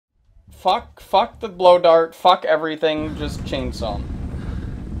Fuck the blow dart, fuck everything, just chainsaw.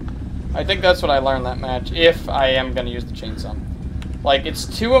 I think that's what I learned that match, if I am gonna use the chainsaw. Like, it's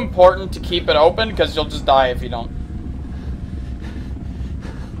too important to keep it open, because you'll just die if you don't.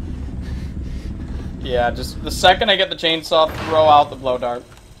 Yeah, just the second I get the chainsaw, throw out the blow dart.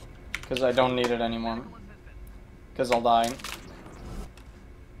 Because I don't need it anymore. Because I'll die.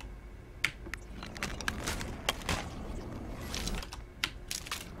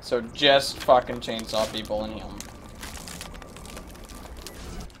 So just fucking chainsaw people and heal them.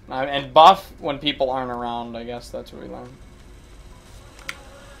 And buff when people aren't around, I guess that's what we learned.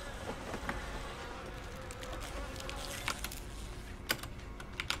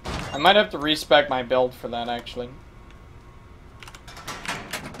 I might have to respec my build for that, actually.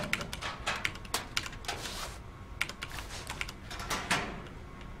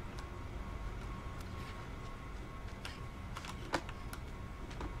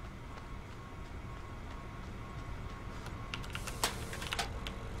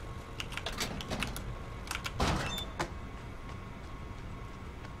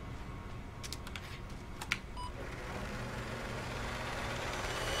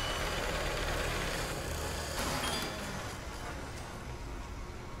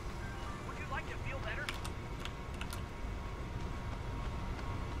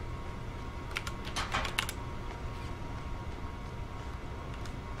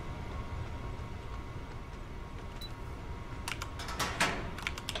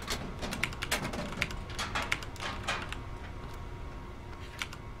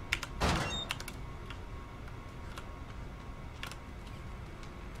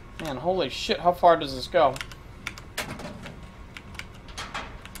 Man, holy shit, how far does this go?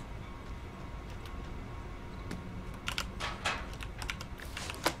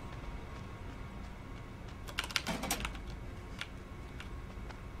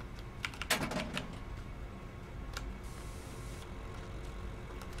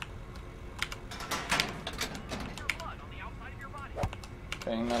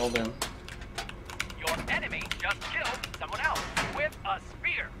 Okay, that'll do. Your enemy just killed someone else with a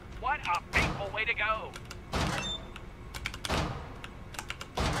spear. What a painful way to go.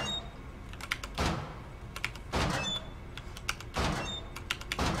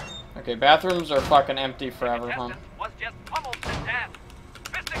 Okay, bathrooms are fucking empty forever, huh? Was just pummeled to death.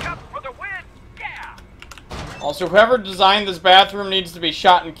 Fisticuffs for the win. Yeah. Also, whoever designed this bathroom needs to be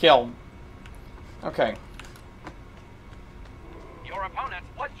shot and killed. Okay. Your opponent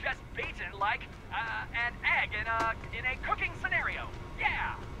was just beaten like an egg in a cooking scenario.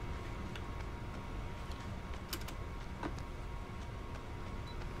 Yeah.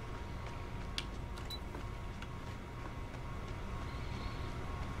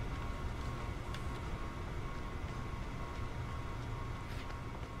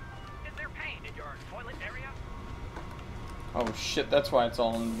 Is there pain in your toilet area? Oh shit, that's why it's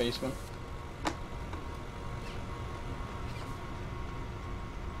all in the basement.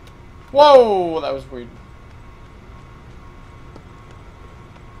 Whoa, that was weird.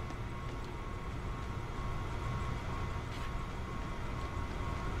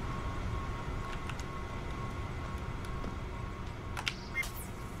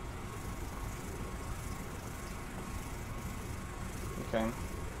 Okay.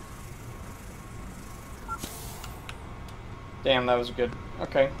 Damn, that was good.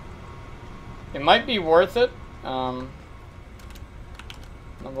 Okay. It might be worth it.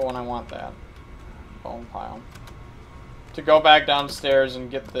 Number one, I want that. Bone pile. To go back downstairs and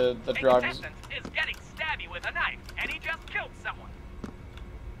get the drugs. Contestant is getting stabby with a knife, and he just killed someone.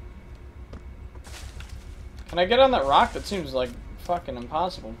 Can I get on that rock? That seems like fucking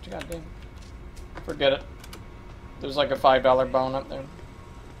impossible. God damn. Forget it. There's like a $5 bone up there.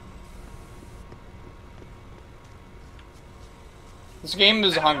 This game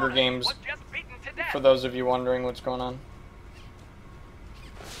is Hunger Games, for those of you wondering what's going on.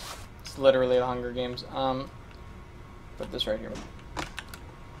 It's literally the Hunger Games. Put this right here.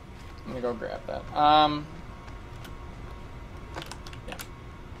 I'm gonna go grab that. Yeah.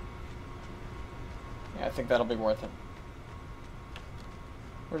 Yeah, I think that'll be worth it.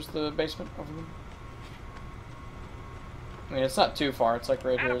 Where's the basement? Over here? I mean, it's not too far. It's like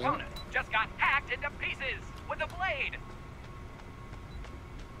right here, isn't it? Just got hacked into pieces with a blade.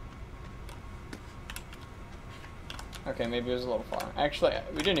 Okay, maybe it was a little far. Actually,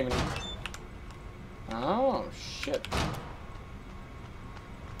 we didn't even... Oh, shit.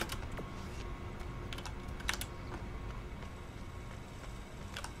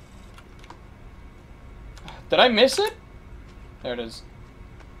 Did I miss it? There it is.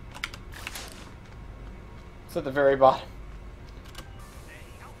 It's at the very bottom.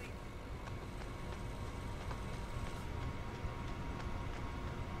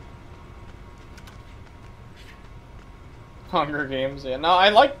 Hunger Games, yeah. No, I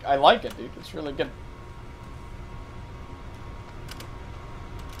like it, dude. It's really good.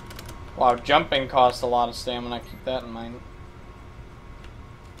 Wow, jumping costs a lot of stamina. Keep that in mind.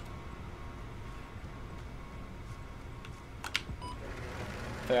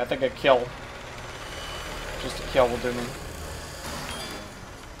 Okay, I think a kill. Just a kill will do me.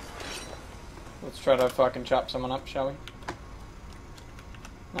 Let's try to fucking chop someone up, shall we?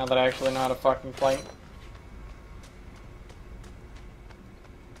 Now that I actually know how to fucking play.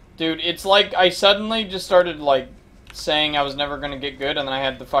 Dude, it's like I suddenly just started, like, saying I was never gonna get good, and then I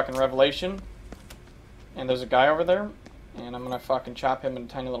had the fucking revelation. And there's a guy over there, and I'm gonna fucking chop him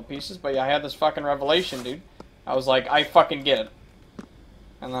into tiny little pieces. But yeah, I had this fucking revelation, dude. I was like, I fucking get it.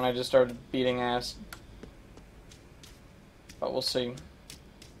 And then I just started beating ass. But we'll see.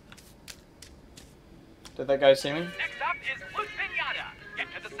 Did that guy see me? Next up is Loot Pinata. Get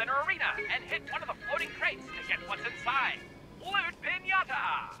to the center arena and hit one of the floating crates to get what's inside. Loot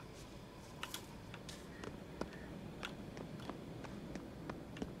Pinata!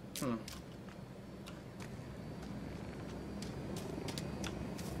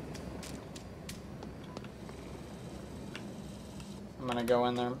 I'm gonna go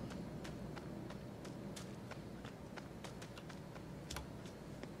in there.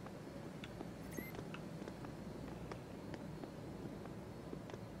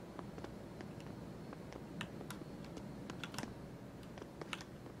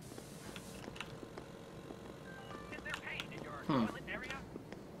 Is there pain in your toilet area?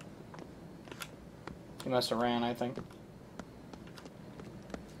 He must have ran, I think.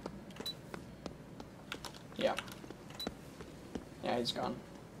 Yeah. Yeah, he's gone.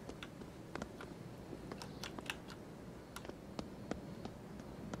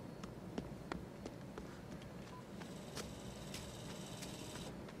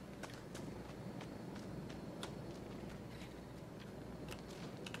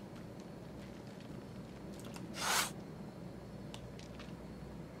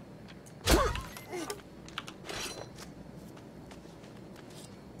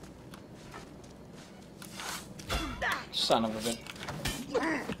 Son of a bitch.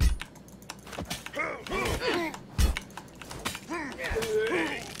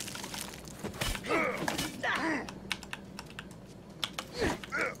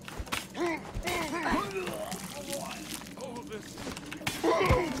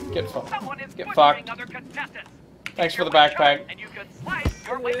 Get fucked. Someone is Get butchering fucked. other contestants. Thanks for the Your way backpack. shut, and you could slice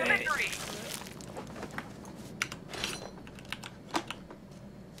your way to victory.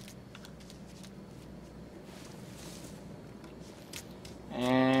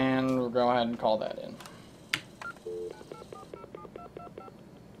 And we'll go ahead and call that in.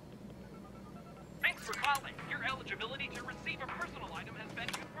 Thanks for calling. Your eligibility to receive a personal item has been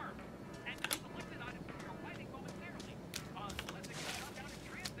confirmed. And your selected item is arriving momentarily. Unless it gets knocked out in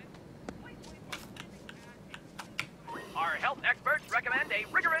transit, please wait for the landing pad. Our health experts recommend a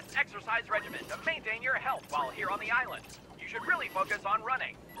rigorous exercise regimen to maintain your health while here on the island. You should really focus on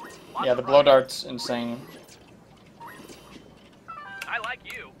running. Yeah, the blow dart's insane. I like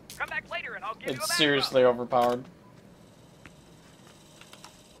you. Come back later and I'll give you a It's back seriously overpowered.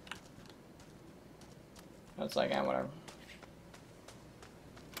 That's like, yeah, whatever.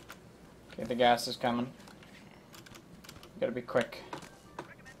 Okay, the gas is coming. Gotta be quick.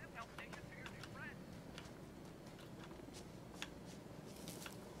 Recommend this health station to your new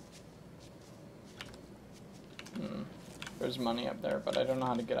friend. There's money up there, but I don't know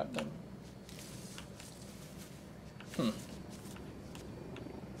how to get up there.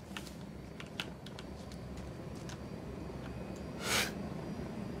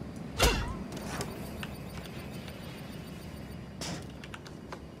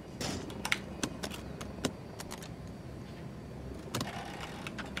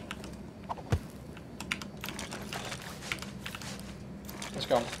 Let's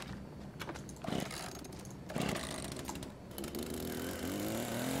go.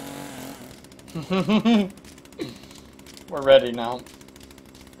 We're ready now.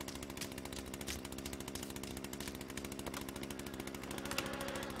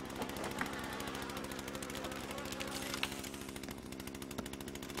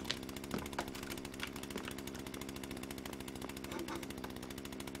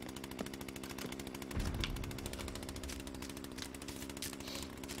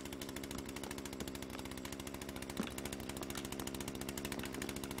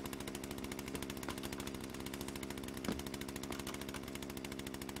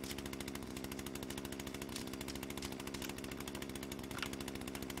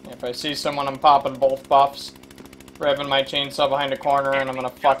 If I see someone, I'm popping both buffs, revving my chainsaw behind a corner, and I'm gonna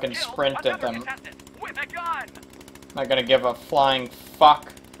fucking sprint at them. With a gun. Not gonna give a flying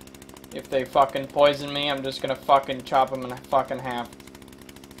fuck if they fucking poison me. I'm just gonna fucking chop them in fucking half.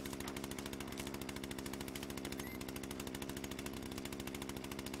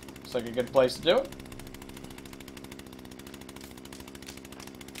 Looks like a good place to do it.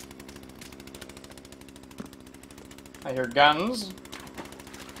 I hear guns.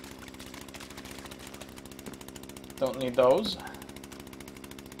 Don't need those.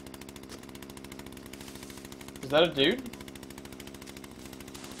 Is that a dude?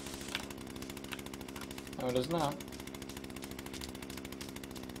 No, it is not.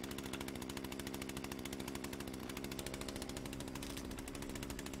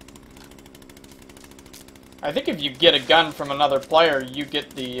 I think if you get a gun from another player, you get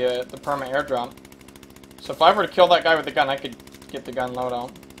the perma airdrop. So if I were to kill that guy with the gun, I could get the gun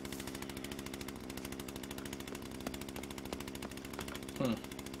loadout.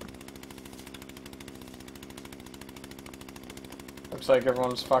 Looks like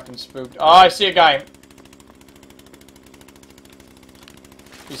everyone's fucking spooked. Oh, I see a guy.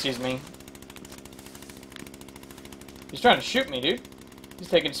 He sees me. He's trying to shoot me, dude. He's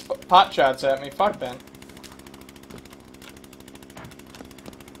taking pot shots at me. Fuck that.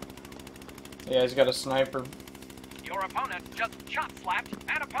 Yeah, he's got a sniper. Your opponent just chop slapped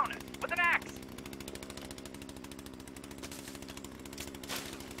an opponent with an axe.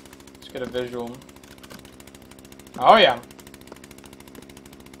 Let's get a visual. Oh yeah.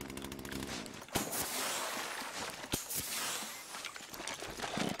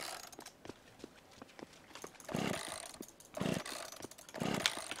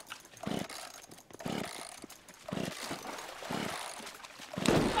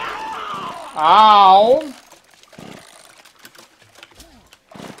 Ow!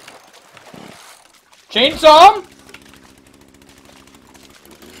 Chainsaw?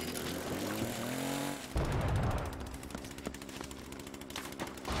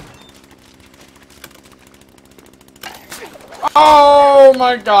 Oh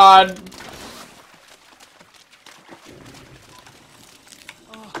my god.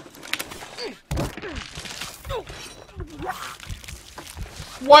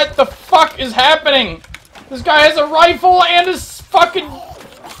 What the fuck is happening? This guy has a rifle and is fucking...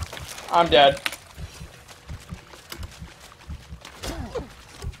 I'm dead.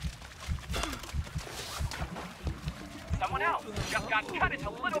 Someone else just got cut into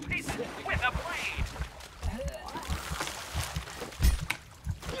little pieces with a blade.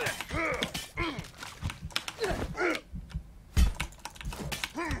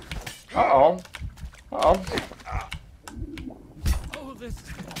 Uh-oh. Uh-oh.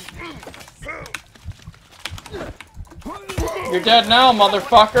 You're dead now,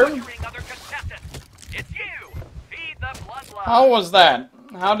 motherfucker. How was that?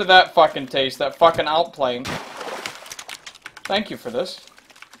 How did that fucking taste? That fucking outplay. Thank you for this.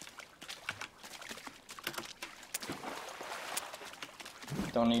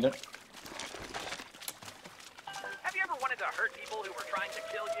 Don't need it. Have you ever wanted to hurt people who were trying to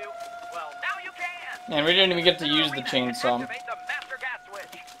kill you? Well, now you can. Man, we didn't even get to use the chainsaw. Activate the master gas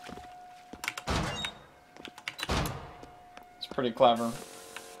switch. It's pretty clever.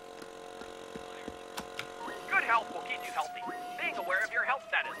 Good health will keep you healthy. Being aware of your health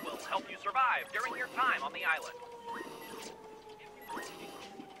status will help you survive during your time on the island.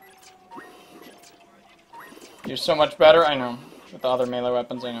 You're so much better, I know. With the other melee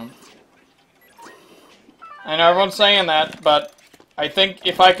weapons, I know. I know everyone's saying that, but I think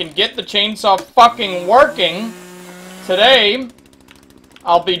if I can get the chainsaw fucking working today,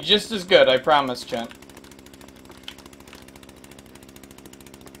 I'll be just as good, I promise, chat.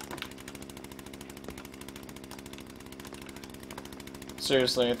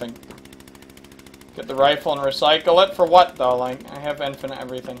 Seriously, I think. Get the rifle and recycle it for what, though? Like, I have infinite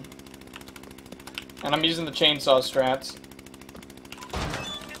everything. And I'm using the chainsaw strats.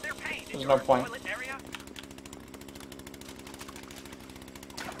 There's no point.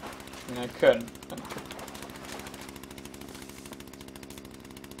 I mean, I could.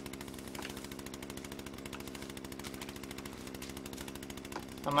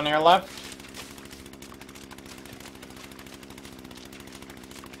 How many are left?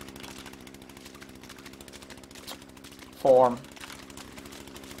 4.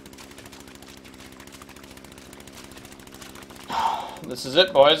 This is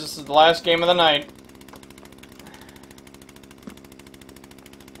it, boys. This is the last game of the night.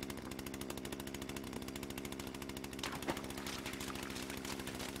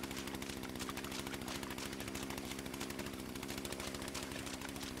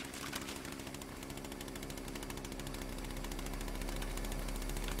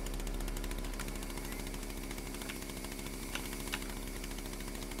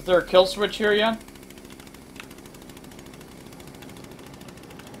 Is there a kill switch here yet?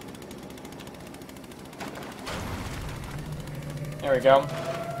 There we go.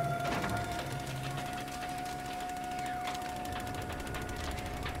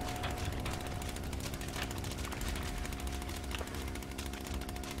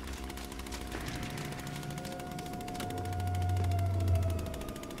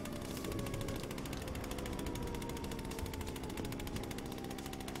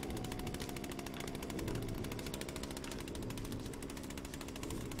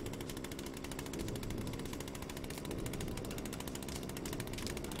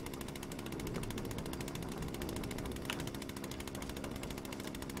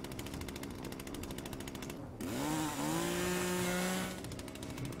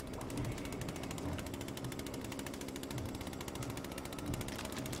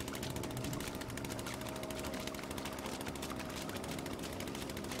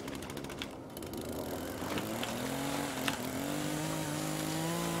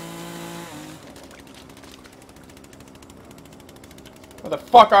 Where the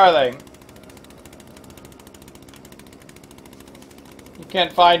fuck are they? You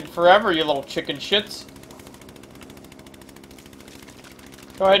can't fight forever, you little chicken shits.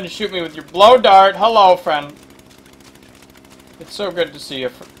 Go ahead and shoot me with your blow dart. Hello, friend. It's so good to see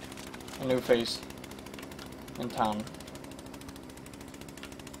a new face in town.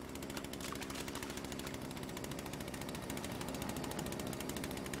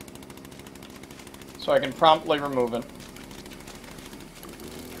 So I can promptly remove it.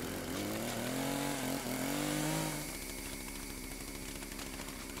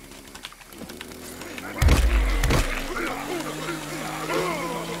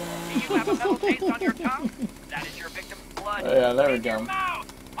 Metal taste on your tongue? That is your victim's blood. Oh, yeah, there we go.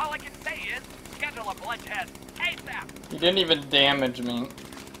 All I can say is, schedule a bloodshed ASAP. He didn't even damage me.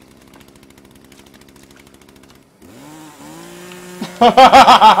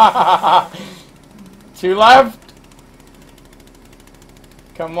 Two left.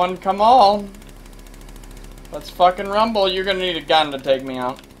 Come one, come all. Let's fucking rumble. You're gonna need a gun to take me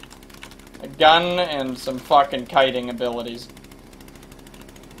out. A gun and some fucking kiting abilities.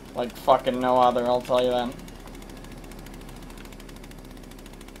 Like fucking no other, I'll tell you that.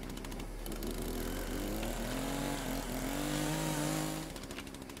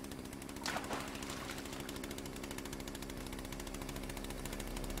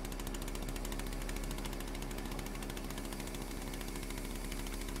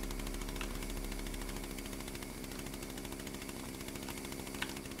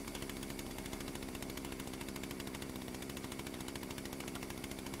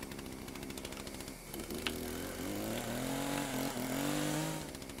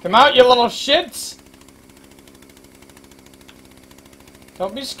 Come out, you little shits!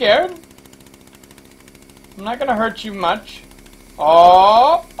 Don't be scared. I'm not gonna hurt you much.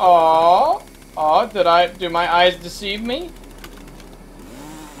 Oh, do my eyes deceive me?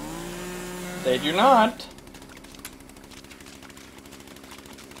 They do not.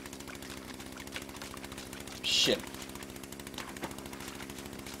 Shit.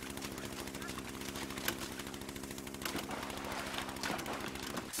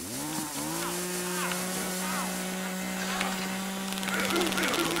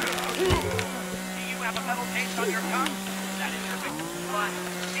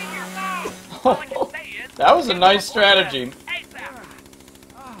 That was a nice strategy.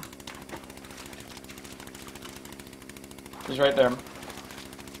 He's right there.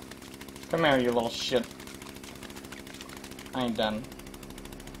 Come here, you little shit. I ain't done.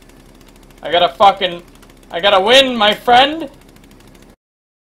 I gotta win, my friend!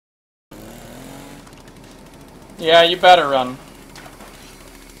 Yeah, you better run.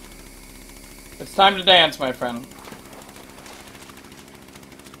 It's time to dance, my friend.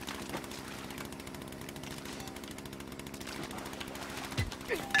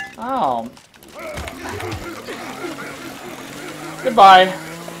 Oh. Goodbye.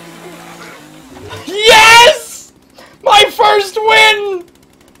 Yes! My first win!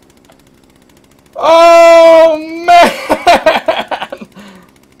 Oh, man!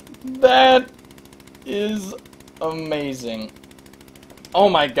 That is amazing. Oh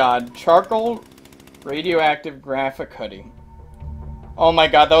my god. Charcoal radioactive graphic hoodie. Oh my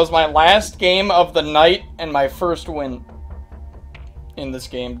god, that was my last game of the night and my first win in this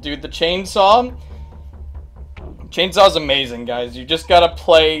game. Dude, the chainsaw... Chainsaw's amazing, guys. You just gotta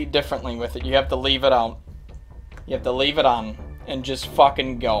play differently with it. You have to leave it out. You have to leave it on and just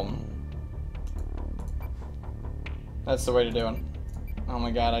fucking go. That's the way to do it. Oh my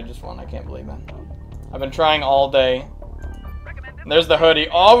god, I just won. I can't believe it. I've been trying all day. There's the hoodie.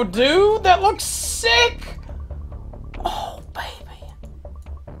 Oh, dude, that looks sick! Oh, baby.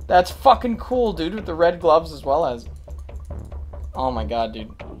 That's fucking cool, dude, with the red gloves as well as... Oh my god,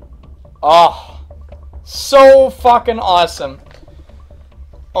 dude. Oh, so fucking awesome.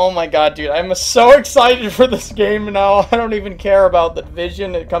 Oh my god, dude, I'm so excited for this game now. I don't even care about the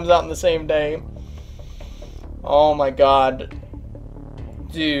Division. It comes out in the same day. Oh my god.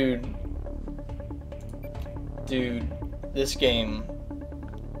 Dude. Dude, this game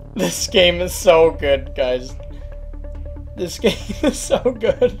is so good, guys. This game is so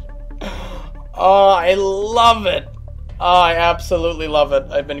good. Oh, I love it. Oh, I absolutely love it.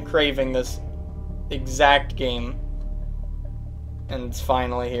 I've been craving this exact game. And it's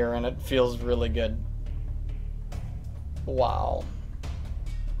finally here, and it feels really good. Wow.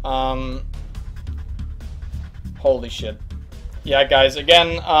 Holy shit. Yeah, guys,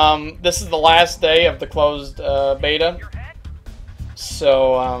 again, this is the last day of the closed beta.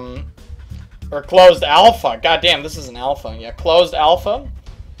 So, or closed alpha. God damn, this is an alpha. Yeah, closed alpha.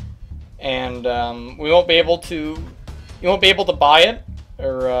 And we won't be able to, you won't be able to buy it,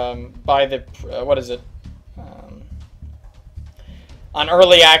 or buy the, what is it? On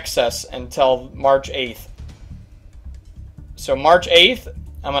early access until March 8th. So March 8th,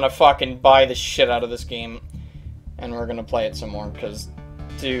 I'm gonna fucking buy the shit out of this game. And we're gonna play it some more, because,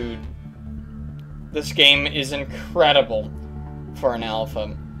 dude, this game is incredible for an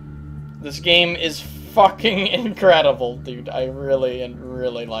alpha. This game is fucking incredible, dude. I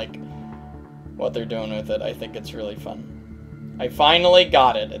really like what they're doing with it. I think it's really fun. I finally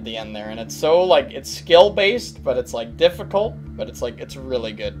got it at the end there, and it's so, like, it's skill-based, but it's, like, difficult, but it's, like, it's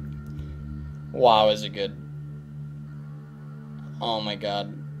really good. Wow, is it good. Oh my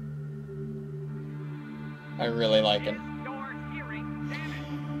god. I really like it.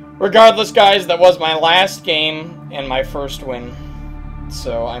 Regardless, guys, that was my last game and my first win,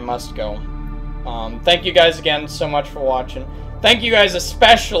 so I must go. Thank you guys again so much for watching. Thank you guys,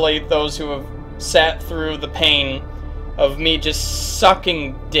 especially those who have sat through the pain of me just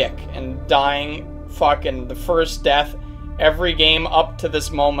sucking dick and dying fucking the first death every game up to this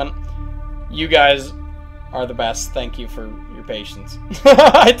moment. You guys are the best. Thank you for your patience.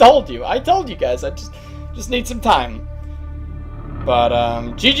 I told you guys. I just need some time. But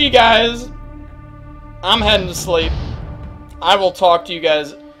GG guys. I'm heading to sleep. I will talk to you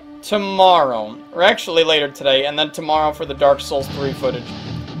guys tomorrow, or actually later today, and then tomorrow for the Dark Souls 3 footage.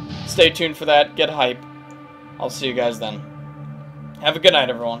 Stay tuned for that. Get hype. I'll see you guys then. Have a good night,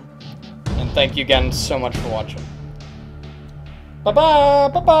 everyone. And thank you again so much for watching. Bye-bye!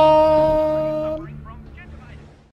 Bye-bye!